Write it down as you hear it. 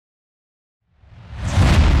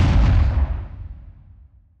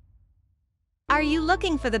Are you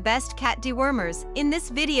looking for the best cat dewormers? In this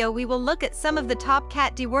video we will look at some of the top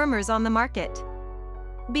cat dewormers on the market.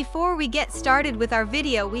 Before we get started with our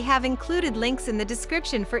video, we have included links in the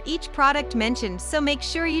description for each product mentioned, so make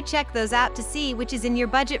sure you check those out to see which is in your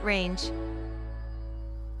budget range.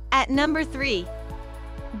 At number 3.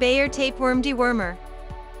 Bayer Tapeworm Dewormer.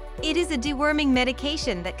 It is a deworming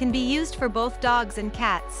medication that can be used for both dogs and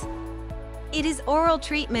cats. It is oral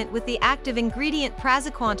treatment with the active ingredient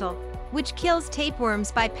praziquantel, which kills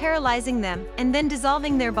tapeworms by paralyzing them and then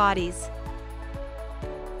dissolving their bodies.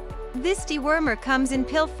 This dewormer comes in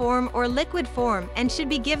pill form or liquid form and should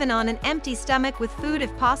be given on an empty stomach with food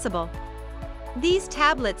if possible. These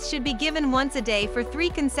tablets should be given once a day for 3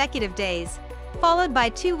 consecutive days, followed by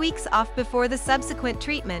 2 weeks off before the subsequent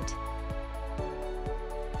treatment.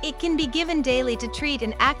 It can be given daily to treat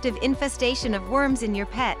an active infestation of worms in your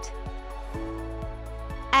pet.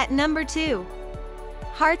 At number 2.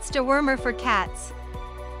 Hartz dewormer for cats.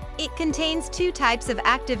 It contains 2 types of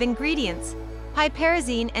active ingredients,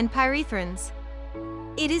 piperazine and pyrethrins.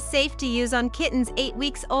 It is safe to use on kittens 8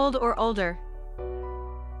 weeks old or older.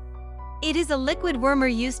 It is a liquid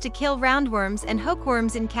wormer used to kill roundworms and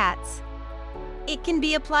hookworms in cats. It can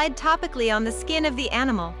be applied topically on the skin of the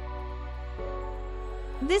animal.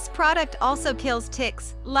 This product also kills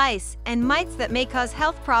ticks, lice, and mites that may cause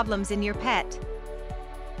health problems in your pet.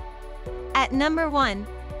 At number 1.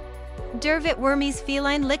 Durvet Wormeze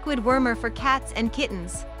Feline Liquid Wormer for Cats and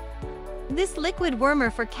Kittens. This liquid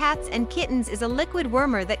wormer for cats and kittens is a liquid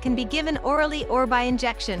wormer that can be given orally or by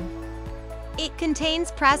injection. It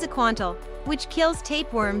contains praziquantel, which kills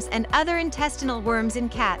tapeworms and other intestinal worms in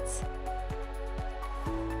cats.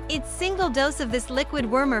 Its single dose of this liquid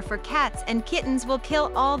wormer for cats and kittens will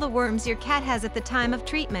kill all the worms your cat has at the time of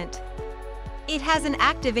treatment. It has an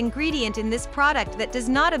active ingredient in this product that does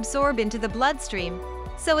not absorb into the bloodstream,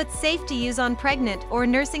 so it's safe to use on pregnant or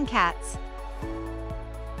nursing cats.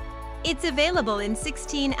 It's available in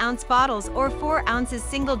 16-ounce bottles or 4 ounces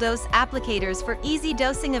single-dose applicators for easy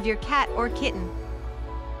dosing of your cat or kitten.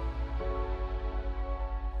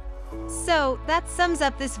 So, that sums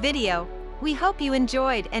up this video. We hope you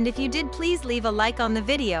enjoyed, and if you did, please leave a like on the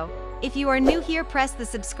video. If you are new here, press the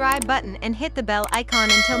subscribe button and hit the bell icon.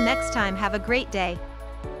 Until next time, have a great day.